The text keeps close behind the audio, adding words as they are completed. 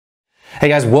Hey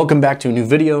guys, welcome back to a new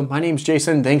video. My name's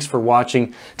Jason, thanks for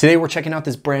watching. Today we're checking out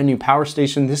this brand new power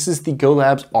station. This is the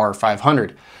GOLABS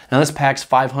R500. Now this packs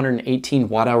 518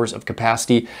 watt hours of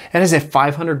capacity and is a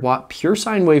 500 watt pure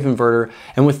sine wave inverter,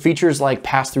 and with features like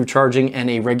pass-through charging and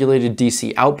a regulated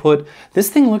DC output,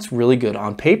 this thing looks really good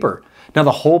on paper. Now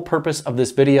the whole purpose of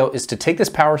this video is to take this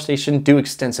power station, do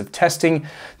extensive testing,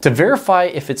 to verify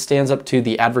if it stands up to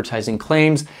the advertising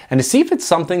claims, and to see if it's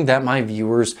something that my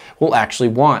viewers will actually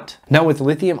want. Now with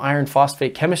lithium iron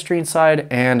phosphate chemistry inside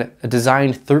and a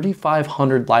designed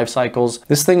 3,500 life cycles,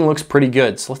 this thing looks pretty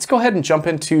good. So let's go ahead and jump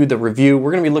into the review.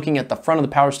 We're gonna be looking at the front of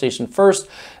the power station first,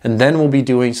 and then we'll be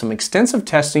doing some extensive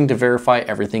testing to verify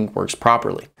everything works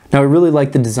properly. Now I really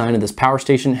like the design of this power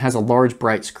station. It has a large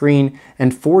bright screen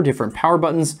and 4 different power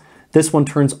buttons. This one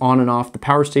turns on and off the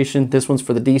power station. This one's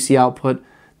for the DC output.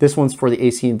 This one's for the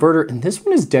AC inverter, and this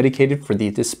one is dedicated for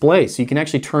the display. So you can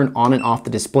actually turn on and off the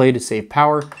display to save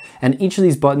power. And each of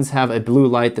these buttons have a blue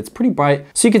light that's pretty bright,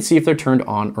 so you can see if they're turned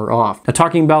on or off. Now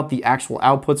talking about the actual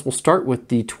outputs, we'll start with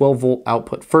the 12 volt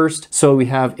output first. So we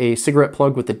have a cigarette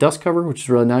plug with a dust cover, which is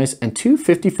really nice, and 2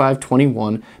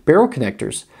 5521 barrel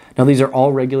connectors. Now these are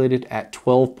all regulated at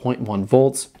 12.1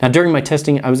 volts. Now during my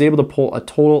testing, I was able to pull a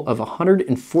total of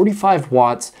 145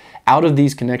 watts out of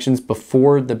these connections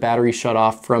before the battery shut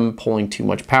off from pulling too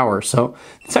much power. So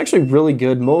it's actually really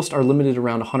good. Most are limited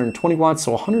around 120 watts,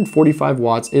 so 145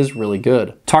 watts is really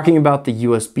good. Talking about the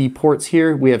USB ports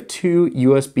here, we have 2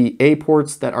 USB-A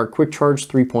ports that are quick charge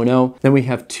 3.0. Then we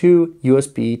have 2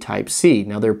 USB Type-C.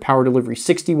 Now they're power delivery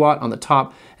 60 watt on the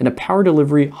top and a power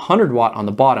delivery 100 watt on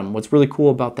the bottom. What's really cool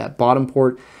about that bottom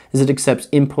port is it accepts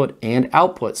input and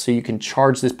output. So you can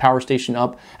charge this power station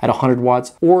up at 100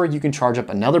 watts, or you can charge up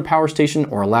another power station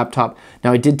or a laptop.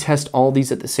 Now I did test all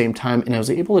these at the same time, and I was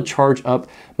able to charge up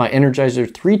my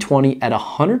Energizer 320 at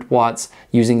 100 watts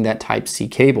using that Type-C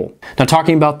cable. Now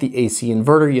talking about the AC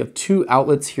inverter, you have 2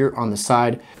 outlets here on the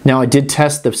side. Now I did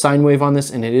test the sine wave on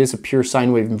this, and it is a pure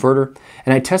sine wave inverter.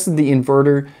 And I tested the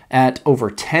inverter at over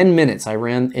 10 minutes. I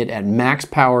ran it at max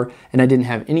power and I didn't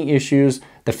have any issues.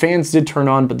 The fans did turn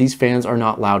on, but these fans are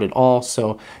not loud at all,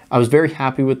 so I was very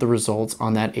happy with the results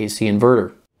on that AC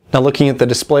inverter. Now looking at the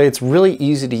display, it's really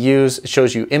easy to use. It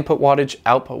shows you input wattage,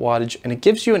 output wattage, and it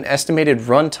gives you an estimated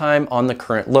runtime on the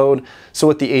current load. So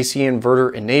with the AC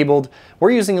inverter enabled,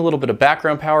 we're using a little bit of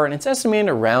background power, and it's estimated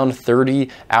around 30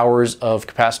 hours of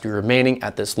capacity remaining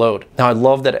at this load. Now I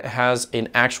love that it has an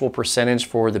actual percentage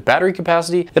for the battery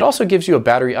capacity. It also gives you a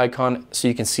battery icon so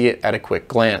you can see it at a quick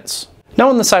glance. Now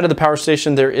on the side of the power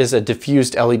station, there is a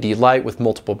diffused LED light with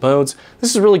multiple modes.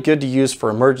 This is really good to use for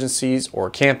emergencies or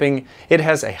camping. It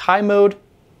has a high mode,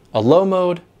 a low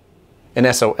mode,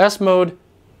 an SOS mode,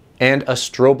 and a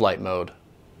strobe light mode.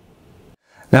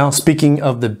 Now, speaking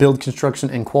of the build construction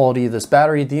and quality of this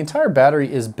battery, the entire battery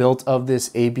is built of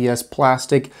this ABS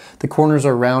plastic. The corners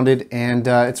are rounded and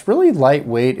it's really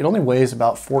lightweight. It only weighs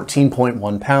about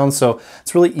 14.1 pounds, so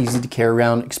it's really easy to carry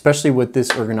around, especially with this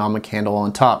ergonomic handle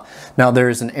on top. Now, there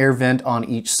is an air vent on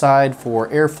each side for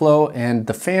airflow, and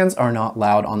the fans are not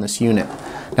loud on this unit.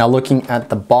 Now, looking at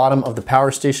the bottom of the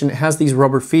power station, it has these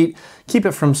rubber feet, keep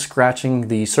it from scratching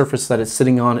the surface that it's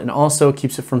sitting on, and also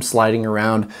keeps it from sliding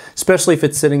around, especially if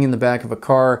it's sitting in the back of a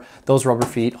car. Those rubber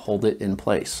feet hold it in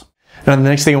place. Now the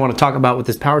next thing I want to talk about with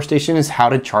this power station is how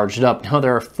to charge it up. Now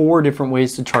there are 4 different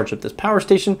ways to charge up this power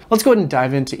station. Let's go ahead and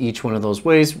dive into each one of those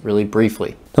ways really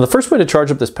briefly. Now the first way to charge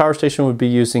up this power station would be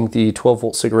using the 12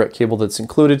 volt cigarette cable that's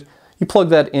included. You plug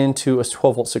that into a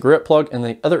 12 volt cigarette plug and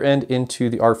the other end into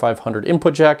the R500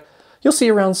 input jack. You'll see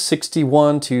around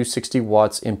 61 to 60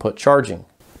 watts input charging.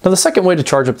 Now the second way to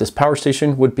charge up this power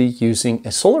station would be using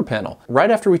a solar panel. Right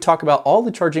after we talk about all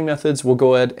the charging methods, we'll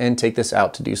go ahead and take this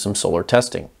out to do some solar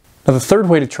testing. Now the third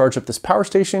way to charge up this power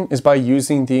station is by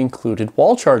using the included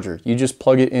wall charger. You just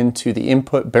plug it into the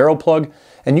input barrel plug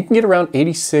and you can get around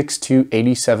 86 to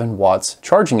 87 watts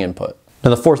charging input.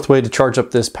 Now the fourth way to charge up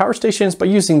this power station is by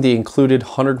using the included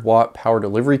 100 watt power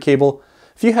delivery cable.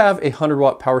 If you have a 100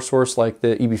 watt power source like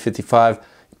the EB55,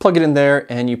 you plug it in there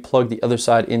and you plug the other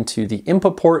side into the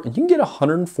input port and you can get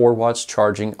 104 watts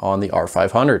charging on the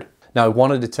R500. Now I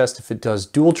wanted to test if it does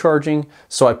dual charging,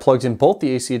 so I plugged in both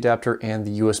the AC adapter and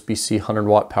the USBc 100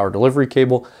 watt power delivery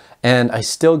cable, and I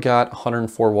still got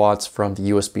 104 watts from the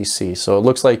USBc. So it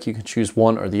looks like you can choose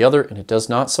one or the other, and it does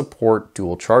not support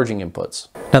dual charging inputs.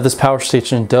 Now this power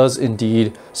station does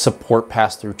indeed support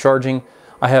pass-through charging.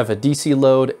 I have a DC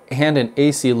load and an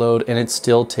AC load, and it's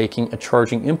still taking a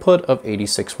charging input of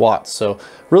 86 watts. So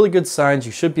really good signs.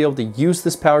 You should be able to use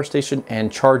this power station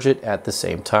and charge it at the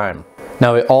same time.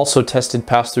 Now it also tested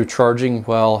pass-through charging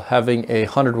while having a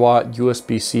 100 watt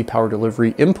USB-C power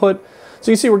delivery input. So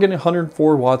you can see we're getting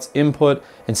 104 watts input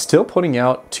and still putting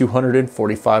out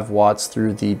 245 watts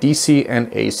through the DC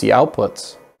and AC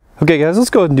outputs. Okay guys, let's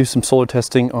go ahead and do some solar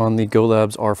testing on the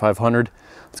GOLABS R500.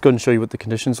 Let's go ahead and show you what the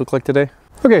conditions look like today.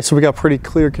 Okay, so we got pretty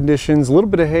clear conditions, a little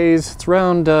bit of haze. It's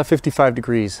around 55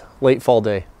 degrees, late fall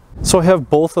day. So I have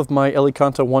both of my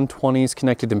Elecaenta 120s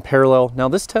connected in parallel. Now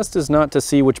this test is not to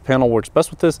see which panel works best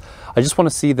with this. I just want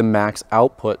to see the max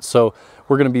output. So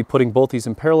we're going to be putting both these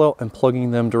in parallel and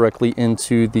plugging them directly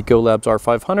into the GOLABS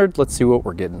R500. Let's see what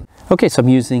we're getting. Okay, so I'm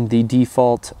using the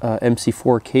default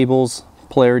MC4 cables.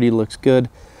 Polarity looks good.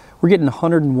 We're getting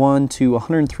 101 to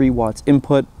 103 watts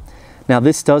input. Now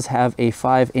this does have a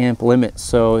 5 amp limit,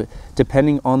 so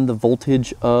depending on the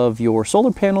voltage of your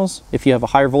solar panels, if you have a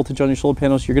higher voltage on your solar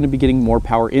panels, you're going to be getting more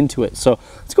power into it. So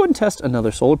let's go ahead and test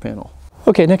another solar panel.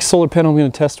 Okay, next solar panel I'm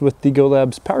going to test with the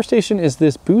GOLABS power station is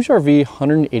this BougeRV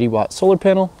 180 watt solar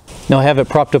panel. Now I have it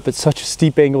propped up at such a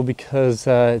steep angle because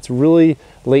it's really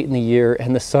late in the year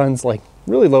and the sun's like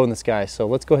really low in the sky. So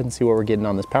let's go ahead and see what we're getting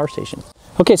on this power station.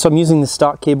 Okay, so I'm using the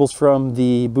stock cables from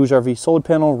the BougeRV solar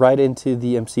panel right into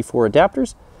the MC4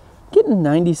 adapters. Getting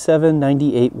 97,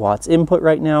 98 watts input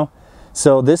right now.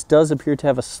 So this does appear to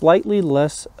have a slightly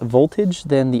less voltage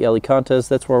than the Elecaentas.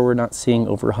 That's why we're not seeing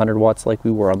over 100 watts like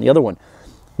we were on the other one.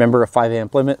 Remember, a 5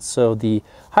 amp limit, so the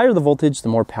higher the voltage, the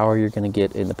more power you're going to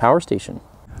get in the power station.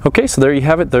 Okay, so there you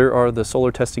have it. There are the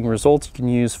solar testing results. You can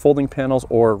use folding panels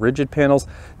or rigid panels.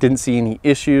 Didn't see any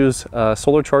issues.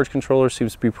 Solar charge controller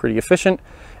seems to be pretty efficient.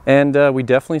 And we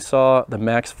definitely saw the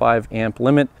max 5 amp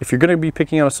limit. If you're going to be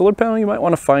picking out a solar panel, you might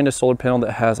want to find a solar panel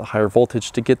that has a higher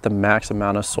voltage to get the max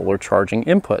amount of solar charging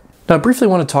input. Now I briefly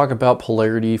want to talk about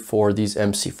polarity for these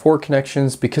MC4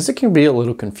 connections because it can be a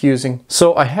little confusing.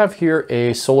 So I have here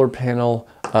a solar panel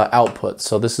output.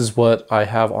 So this is what I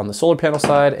have on the solar panel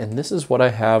side, and this is what I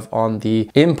have on the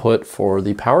input for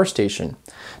the power station.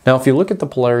 Now if you look at the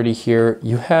polarity here,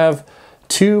 you have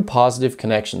two positive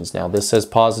connections. Now this says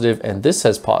positive and this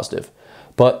says positive,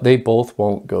 but they both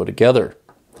won't go together.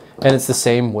 And it's the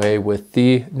same way with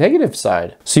the negative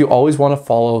side. So you always want to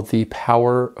follow the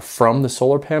power from the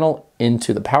solar panel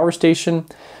into the power station.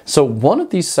 So one of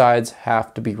these sides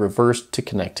have to be reversed to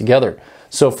connect together.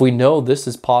 So if we know this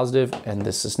is positive and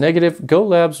this is negative,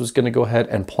 GOLABS was going to go ahead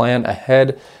and plan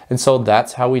ahead. And so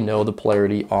that's how we know the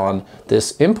polarity on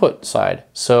this input side.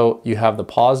 So you have the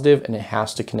positive and it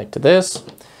has to connect to this,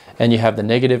 and you have the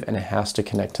negative and it has to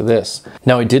connect to this.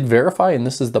 Now I did verify and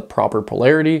this is the proper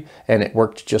polarity and it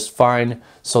worked just fine.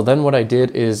 So then what I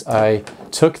did is I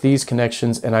took these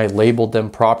connections and I labeled them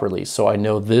properly. So I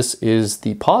know this is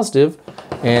the positive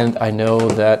and I know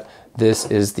that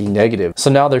this is the negative. So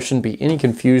now there shouldn't be any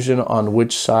confusion on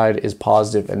which side is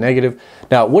positive and negative.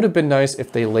 Now it would have been nice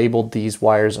if they labeled these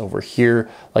wires over here,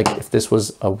 like if this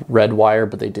was a red wire,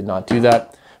 but they did not do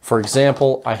that. For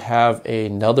example, I have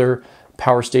another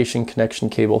power station connection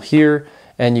cable here,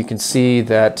 and you can see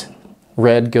that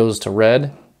red goes to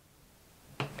red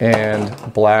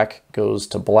and black goes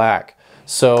to black.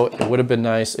 So it would have been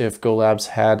nice if GOLABS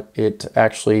had it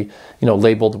actually,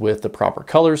 labeled with the proper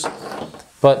colors.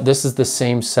 But this is the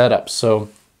same setup. So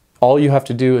all you have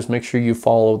to do is make sure you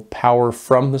follow power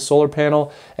from the solar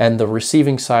panel, and the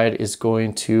receiving side is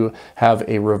going to have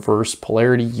a reverse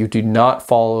polarity. You do not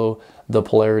follow the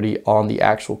polarity on the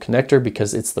actual connector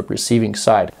because it's the receiving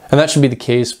side. And that should be the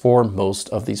case for most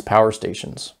of these power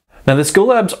stations. Now this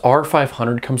GOLABS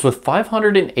R500 comes with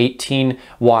 518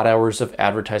 watt hours of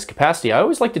advertised capacity. I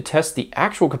always like to test the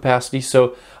actual capacity,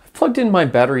 so plugged in my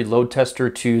battery load tester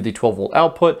to the 12 volt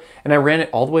output, and I ran it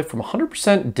all the way from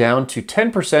 100% down to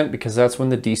 10% because that's when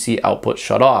the DC output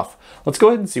shut off. Let's go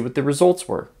ahead and see what the results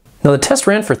were. Now the test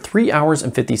ran for 3 hours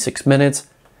and 56 minutes,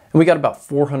 and we got about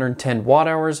 410 watt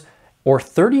hours or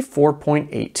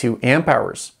 34.82 amp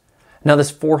hours. Now this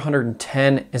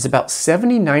 410 is about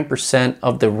 79%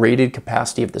 of the rated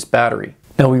capacity of this battery.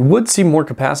 Now we would see more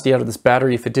capacity out of this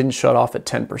battery if it didn't shut off at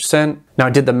 10%. Now I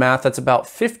did the math, that's about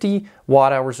 50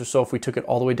 watt hours or so if we took it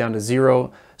all the way down to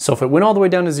 0. So if it went all the way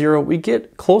down to 0, we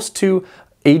get close to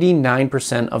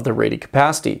 89% of the rated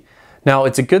capacity. Now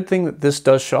it's a good thing that this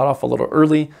does shut off a little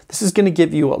early. This is going to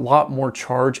give you a lot more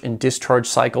charge and discharge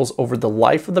cycles over the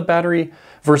life of the battery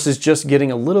versus just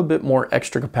getting a little bit more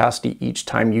extra capacity each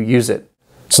time you use it.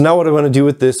 So now what I want to do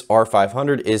with this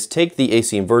R500 is take the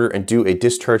AC inverter and do a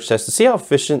discharge test to see how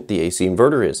efficient the AC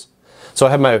inverter is. So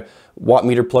I have my watt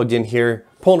meter plugged in here,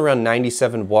 pulling around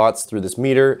 97 watts through this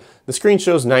meter. The screen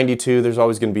shows 92, there's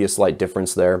always going to be a slight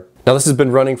difference there. Now this has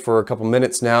been running for a couple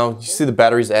minutes now. You see the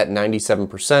battery's at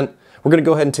 97%. We're gonna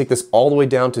go ahead and take this all the way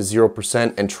down to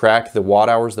 0% and track the watt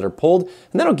hours that are pulled,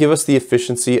 and that'll give us the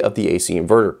efficiency of the AC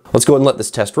inverter. Let's go ahead and let this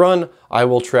test run. I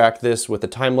will track this with a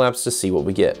time lapse to see what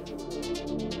we get.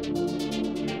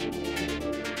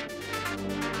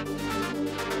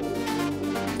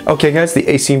 Okay guys, the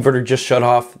AC inverter just shut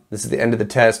off. This is the end of the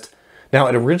test. Now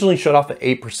it originally shut off at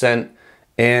 8%,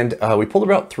 and we pulled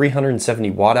about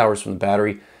 370 watt hours from the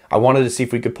battery. I wanted to see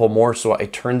if we could pull more, so I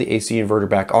turned the AC inverter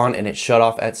back on and it shut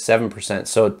off at 7%.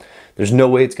 So there's no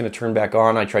way it's gonna turn back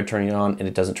on. I tried turning it on and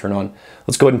it doesn't turn on.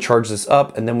 Let's go ahead and charge this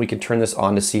up, and then we can turn this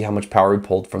on to see how much power we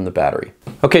pulled from the battery.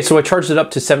 Okay, so I charged it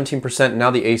up to 17%. Now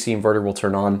the AC inverter will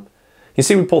turn on. You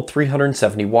see we pulled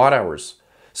 370 watt hours.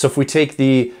 So if we take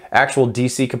the actual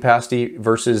DC capacity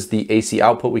versus the AC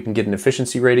output, we can get an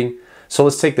efficiency rating. So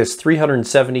let's take this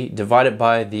 370, divide it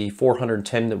by the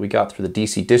 410 that we got through the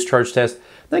DC discharge test.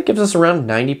 That gives us around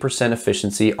 90%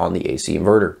 efficiency on the AC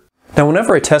inverter. Now,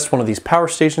 whenever I test one of these power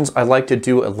stations, I like to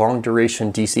do a long duration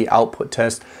DC output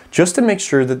test just to make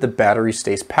sure that the battery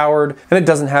stays powered and it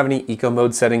doesn't have any eco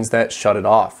mode settings that shut it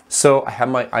off. So I have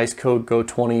my Ice Code Go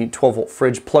 20 12 volt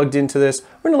fridge plugged into this.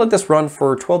 We're gonna let this run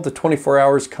for 12 to 24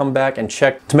 hours, come back and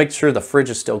check to make sure the fridge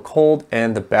is still cold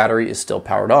and the battery is still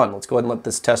powered on. Let's go ahead and let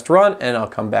this test run and I'll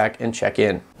come back and check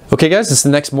in. Okay guys, this is the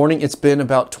next morning. It's been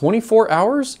about 24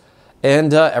 hours.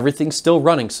 And everything's still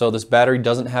running, so this battery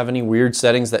doesn't have any weird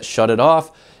settings that shut it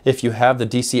off. If you have the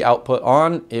DC output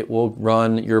on, it will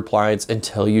run your appliance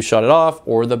until you shut it off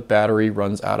or the battery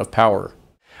runs out of power.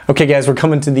 Okay guys, we're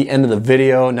coming to the end of the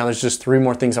video. Now there's just 3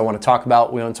 more things I want to talk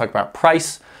about. We want to talk about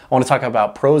price, I want to talk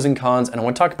about pros and cons, and I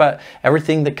want to talk about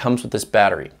everything that comes with this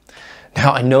battery.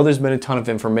 Now, I know there's been a ton of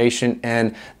information,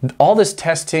 and all this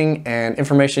testing and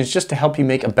information is just to help you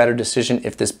make a better decision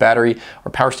if this battery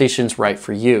or power station is right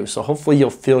for you. So hopefully you'll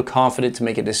feel confident to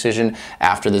make a decision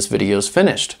after this video is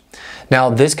finished. Now,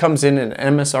 this comes in an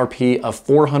MSRP of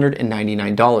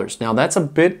 $499. Now, that's a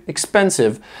bit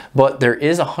expensive, but there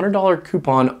is a $100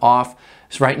 coupon off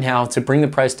right now to bring the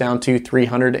price down to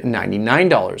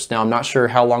 $399. Now, I'm not sure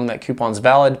how long that coupon's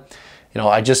valid. You know,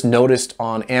 I just noticed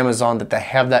on Amazon that they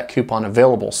have that coupon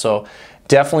available. So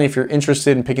definitely if you're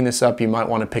interested in picking this up, you might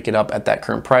want to pick it up at that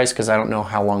current price because I don't know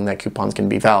how long that coupon's going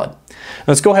to be valid.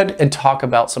 Let's go ahead and talk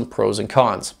about some pros and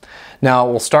cons. Now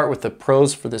we'll start with the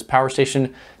pros for this power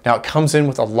station. Now it comes in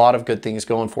with a lot of good things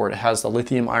going for it. It has the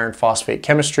lithium iron phosphate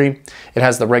chemistry. It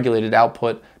has the regulated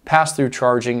output, pass-through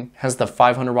charging, has the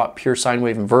 500 watt pure sine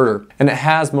wave inverter, and it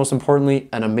has, most importantly,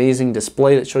 an amazing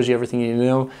display that shows you everything you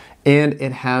know, and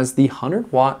it has the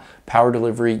 100 watt power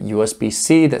delivery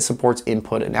USB-C that supports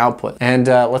input and output. And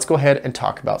let's go ahead and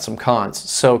talk about some cons.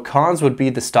 So cons would be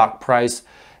the stock price.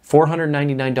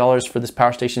 $499 for this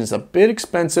power station is a bit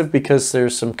expensive because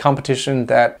there's some competition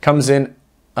that comes in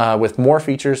with more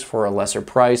features for a lesser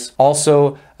price.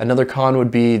 Also, another con would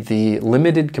be the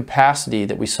limited capacity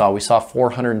that we saw. We saw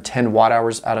 410 watt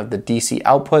hours out of the DC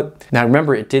output. Now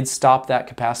remember, it did stop that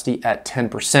capacity at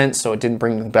 10%, so it didn't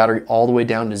bring the battery all the way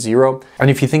down to 0.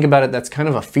 And if you think about it, that's kind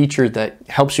of a feature that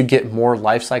helps you get more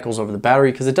life cycles over the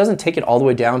battery because it doesn't take it all the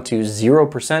way down to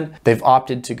 0%. They've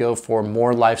opted to go for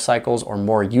more life cycles or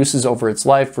more uses over its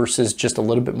life versus just a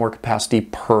little bit more capacity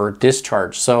per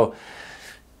discharge. So,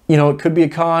 you know, it could be a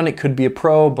con, it could be a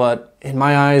pro, but in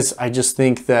my eyes, I just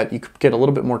think that you could get a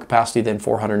little bit more capacity than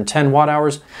 410 watt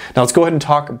hours. Now let's go ahead and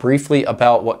talk briefly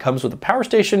about what comes with the power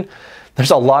station.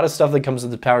 There's a lot of stuff that comes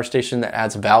with the power station that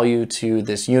adds value to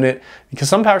this unit because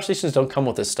some power stations don't come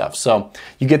with this stuff. So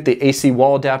you get the AC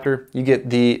wall adapter, you get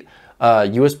the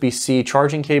USB-C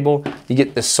charging cable, you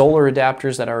get the solar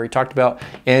adapters that I already talked about,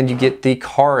 and you get the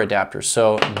car adapter.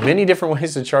 So many different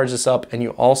ways to charge this up, and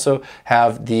you also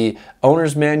have the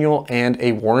owner's manual and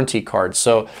a warranty card.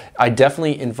 So I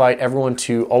definitely invite everyone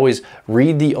to always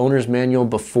read the owner's manual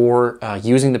before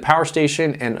using the power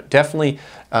station, and definitely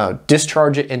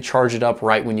discharge it and charge it up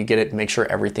right when you get it and make sure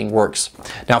everything works.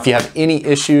 Now, if you have any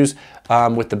issues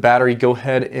with the battery, go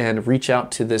ahead and reach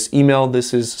out to this email.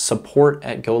 This is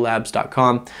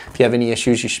support@golabs.com. If you have any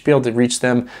issues, you should be able to reach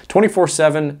them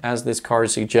 24/7 as this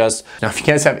card suggests. Now, if you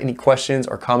guys have any questions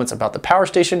or comments about the power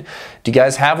station, do you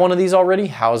guys have one of these already?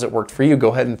 How has it worked for you? Go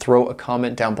ahead and throw a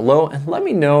comment down below and let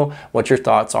me know what your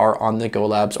thoughts are on the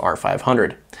GOLABS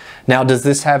R500. Now, does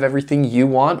this have everything you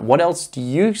want? What else do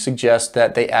you suggest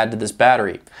that they add to this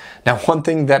battery? Now, one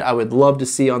thing that I would love to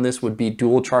see on this would be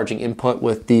dual charging input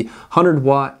with the 100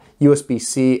 watt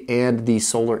USB-C and the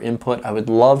solar input. I would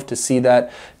love to see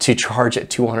that to charge at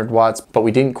 200 watts, but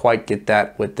we didn't quite get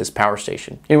that with this power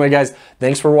station. Anyway, guys,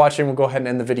 thanks for watching. We'll go ahead and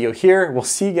end the video here. We'll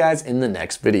see you guys in the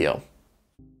next video.